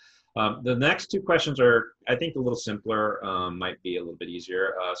well. The next two questions are, I think, a little simpler, might be a little bit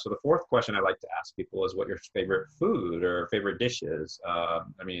easier. So the fourth question I like to ask people is what your favorite food or favorite dish is. I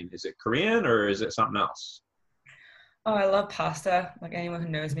mean, is it Korean or is it something else? Oh, I love pasta. Like anyone who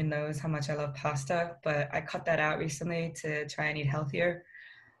knows me knows how much I love pasta, but I cut that out recently to try and eat healthier.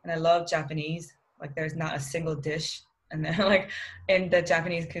 And I love Japanese. Like there's not a single dish and then like in the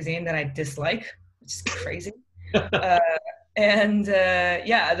Japanese cuisine that I dislike, which is crazy. Uh, and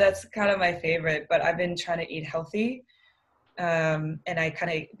yeah, that's kind of my favorite. But I've been trying to eat healthy, and I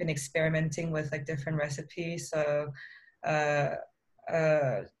kind of been experimenting with like different recipes. So, uh,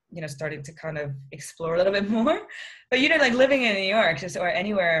 uh, starting to kind of explore a little bit more. But like living in New York, just or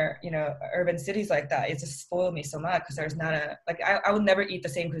anywhere, urban cities like that, it just spoiled me so much because there's not a like I would never eat the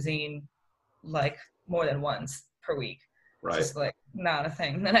same cuisine like more than once per week. It's Right. just like not a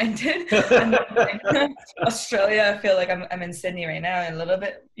thing that I did. And then Australia, I feel like I'm in Sydney right now and a little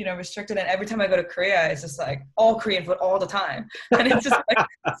bit, restricted. And every time I go to Korea, it's just like all Korean food all the time. And it's just like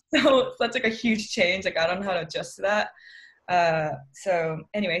so such like a huge change. Like I don't know how to adjust to that. So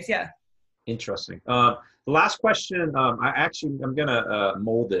anyways, yeah. Interesting. The last question, I'm gonna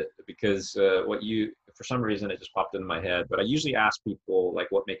mold it because for some reason, it just popped into my head. But I usually ask people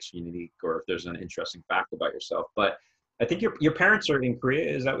like, what makes you unique, or if there's an interesting fact about yourself. But I think your parents are in Korea.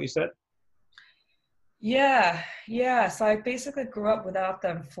 Is that what you said? Yeah, yeah. So I basically grew up without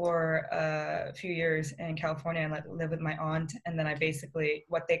them for a few years in California and like lived with my aunt. And then I basically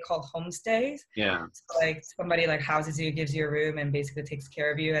what they call homestays. Yeah. So like somebody like houses you, gives you a room, and basically takes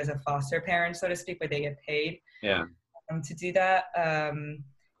care of you as a foster parent, so to speak, where they get paid Yeah. to do that.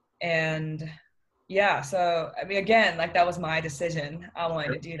 And yeah, so I mean, again, like that was my decision. I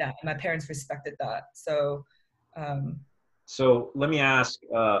wanted to do that, and my parents respected that. So um, So let me ask,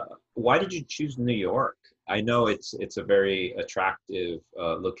 why did you choose New York? I know it's a very attractive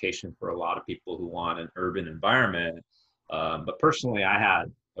location for a lot of people who want an urban environment, but personally, I had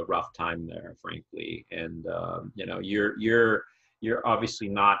a rough time there, frankly. And you're obviously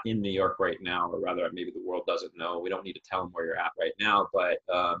not in New York right now, or rather, maybe the world doesn't know. We don't need to tell them where you're at right now, but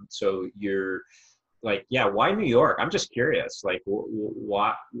so you're like, yeah, why New York? I'm just curious. Like,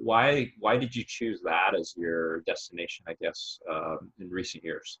 why did you choose that as your destination? I guess in recent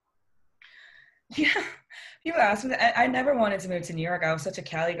years. yeah, people ask me that. I never wanted to move to New York. I was such a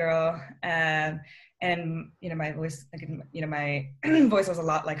Cali girl, and my voice, like, my voice was a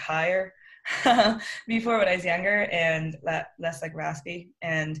lot like higher before when I was younger and less like raspy.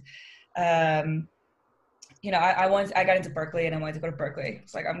 And um, I got into Berkeley and I wanted to go to Berkeley.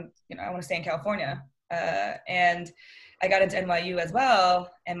 It's like I want to stay in California. And I got into NYU as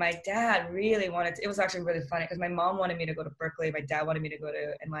well. And my dad really wanted to, it was actually really funny because my mom wanted me to go to Berkeley. My dad wanted me to go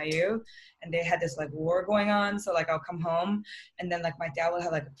to NYU, and they had this like war going on. So like I'll come home and then like my dad would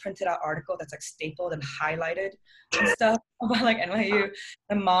have like a printed out article that's like stapled and highlighted and stuff about like NYU.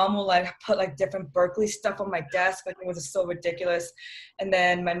 And mom will like put like different Berkeley stuff on my desk. Like it was just so ridiculous. And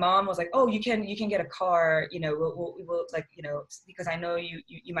then my mom was like, "Oh, you can get a car. We'll like because I know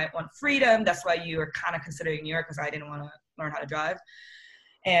you might want freedom. That's why you are kind of considering New York because I didn't want to learn how to drive."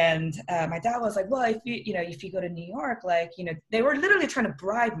 And my dad was like, "Well, if you go to New York, like they were literally trying to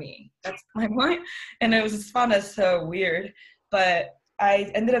bribe me." That's my point, and it was just fun. That's so weird, but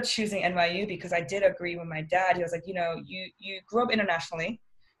I ended up choosing NYU because I did agree with my dad. He was like, you grew up internationally,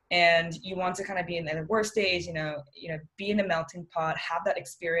 and you want to kind of be in the worst stage, be in a melting pot, have that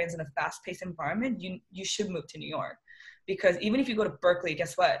experience in a fast-paced environment. You should move to New York, because even if you go to Berkeley,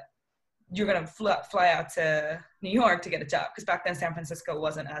 guess what? You're gonna fly out to New York to get a job, because back then San Francisco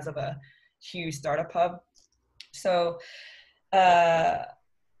wasn't as of a huge startup hub. So uh,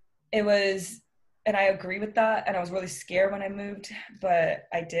 it was, and I agree with that. And I was really scared when I moved, but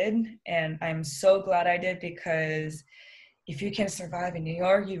I did, and I'm so glad I did, because if you can survive in New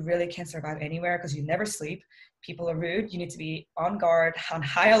York, you really can't survive anywhere because you never sleep. People are rude. You need to be on guard, on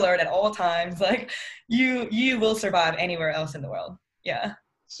high alert at all times. Like you will survive anywhere else in the world. Yeah.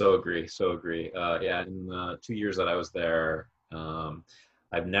 So agree. So agree. Yeah, in the 2 years that I was there,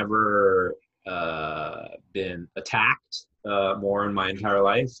 I've never been attacked more in my entire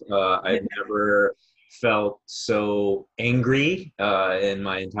life. I've never felt so angry in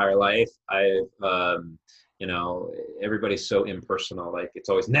my entire life. I've you know, everybody's so impersonal. Like it's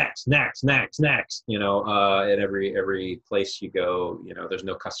always next, next, next, next. You know, at every place you go, you know, there's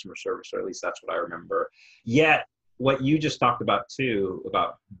no customer service, or at least that's what I remember. Yet, what you just talked about too,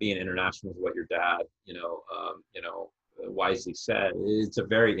 about being international, is what your dad, wisely said. It's a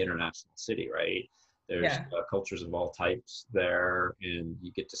very international city, right? There's Yeah. cultures of all types there, and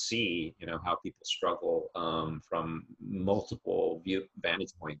you get to see, you know, how people struggle from multiple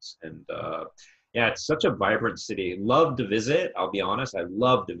vantage points. And yeah, it's such a vibrant city. Love to visit. I'll be honest, I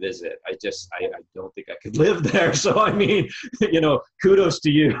love to visit. I don't think I could live there. So I mean, you know, kudos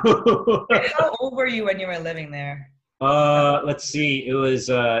to you. How old were you when you were living there? Let's see. It was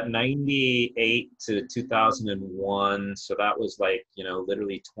 98 to 2001. So that was like, you know,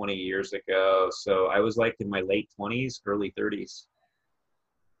 literally 20 years ago. So I was like in my late 20s, early 30s.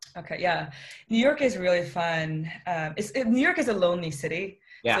 Okay, yeah. New York is really fun. New York is a lonely city.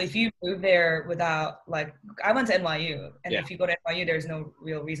 So Yeah. if you move there without like, I went to NYU, and Yeah. if you go to NYU, there's no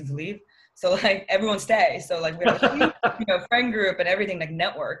real reason to leave. So like everyone stays. So like we have a huge, friend group and everything, like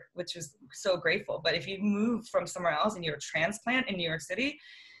network, which was so grateful. But if you move from somewhere else and you're a transplant in New York City,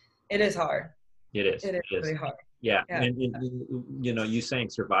 it is hard. It is. It is It is. really hard. Yeah. Yeah. And, you know, you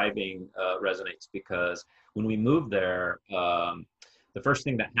saying surviving resonates, because when we moved there, the first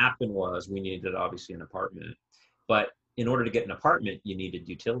thing that happened was we needed obviously an apartment. But in order to get an apartment, you needed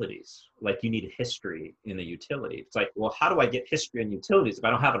utilities. Like you needed history in a utility. It's like, well, how do I get history and utilities if I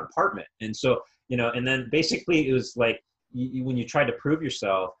don't have an apartment? And so, you know, and then basically it was like, when you tried to prove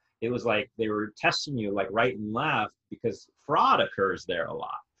yourself, it was like they were testing you like right and left, because fraud occurs there a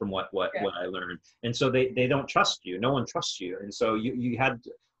lot, from what Yeah. I learned. And so they don't trust you. No one trusts you. And so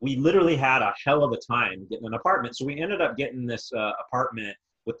we literally had a hell of a time getting an apartment. So we ended up getting this apartment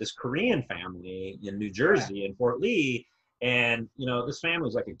with this Korean family in New Jersey, in Fort Lee. And, you know, this family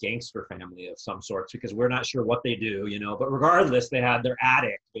was like a gangster family of some sorts, because we're not sure what they do, you know, but regardless, they had their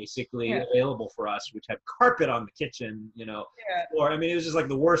attic basically available for us, which had carpet on the kitchen, you know, floor. I mean, it was just like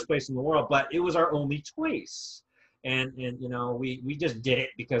the worst place in the world, but it was our only choice. And you know, we just did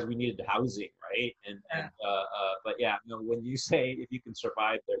it because we needed the housing, right? But yeah, you know, when you say if you can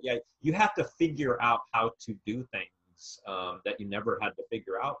survive there, yeah, you have to figure out how to do things that you never had to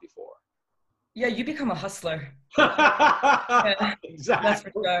figure out before. Yeah, you become a hustler. Yeah, Exactly. that's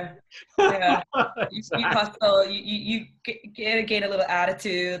for sure. Yeah, you Exactly. hustle. You gain a little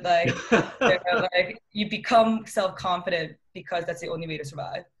attitude. Like, like you become self-confident because that's the only way to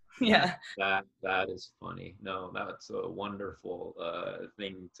survive. Yeah. That is funny. No, that's a wonderful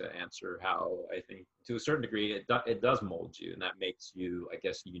thing to answer. How I think to a certain degree it does mold you, and that makes you, I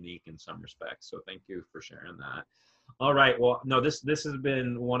guess, unique in some respects. So thank you for sharing that. All right. Well, no, this has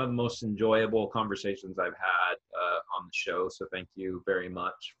been one of the most enjoyable conversations I've had on the show. So thank you very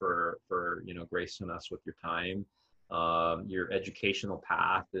much for you know, gracing us with your time. Your educational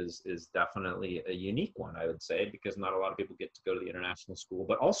path is definitely a unique one, I would say, because not a lot of people get to go to the international school.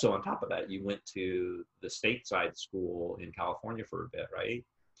 But also on top of that, you went to the stateside school in California for a bit, right?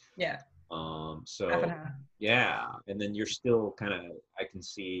 Yeah. So yeah, and then you're still kind of, I can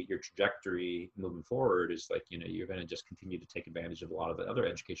see your trajectory moving forward is like, you know, you're going to just continue to take advantage of a lot of the other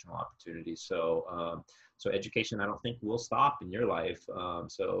educational opportunities. So so education, I don't think will stop in your life.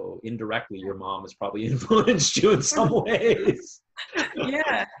 So indirectly, your mom has probably influenced you in some ways.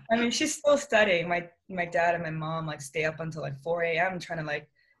 Yeah, I mean, she's still studying. My dad and my mom like stay up until like 4 a.m. trying to like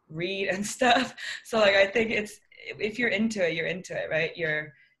read and stuff. So like I think it's, if you're into it, right?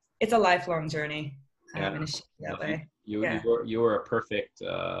 It's a lifelong journey. Yeah, In a that way. you were a perfect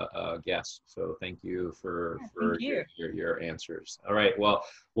guest. So thank you for Thank you. your answers. All right, well,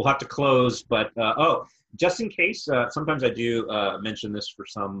 we'll have to close, but just in case, sometimes I do mention this for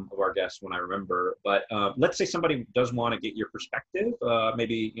some of our guests when I remember. But let's say somebody does want to get your perspective,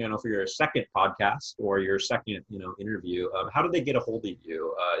 maybe, you know, for your second podcast or your second, you know, interview. How do they get a hold of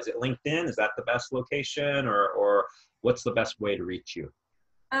you? Is it LinkedIn? Is that the best location, or what's the best way to reach you?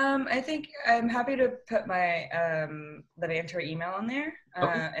 I think I'm happy to put my Levanter email on there,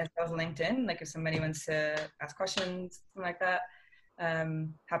 Okay. as well as LinkedIn. Like if somebody wants to ask questions, something like that,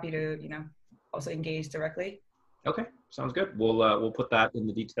 happy to, you know, also engage directly. Okay, sounds good. We'll put that in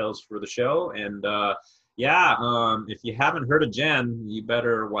the details for the show. And yeah, if you haven't heard of Jen, you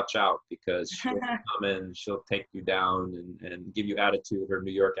better watch out, because she'll come in, she'll take you down and give you attitude, her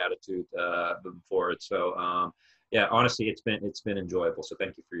New York attitude moving forward. So yeah, honestly, it's been enjoyable. So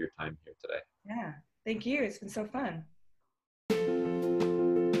thank you for your time here today. Yeah, thank you. It's been so fun.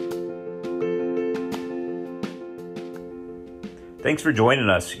 Thanks for joining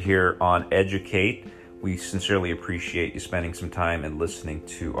us here on Educate. We sincerely appreciate you spending some time and listening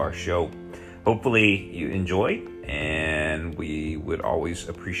to our show. Hopefully you enjoy, and we would always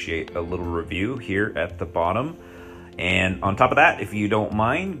appreciate a little review here at the bottom. And on top of that, if you don't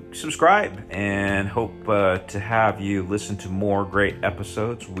mind, subscribe, and hope to have you listen to more great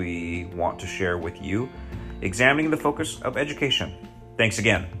episodes we want to share with you, examining the focus of education. Thanks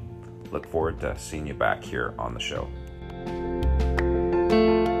again. Look forward to seeing you back here on the show.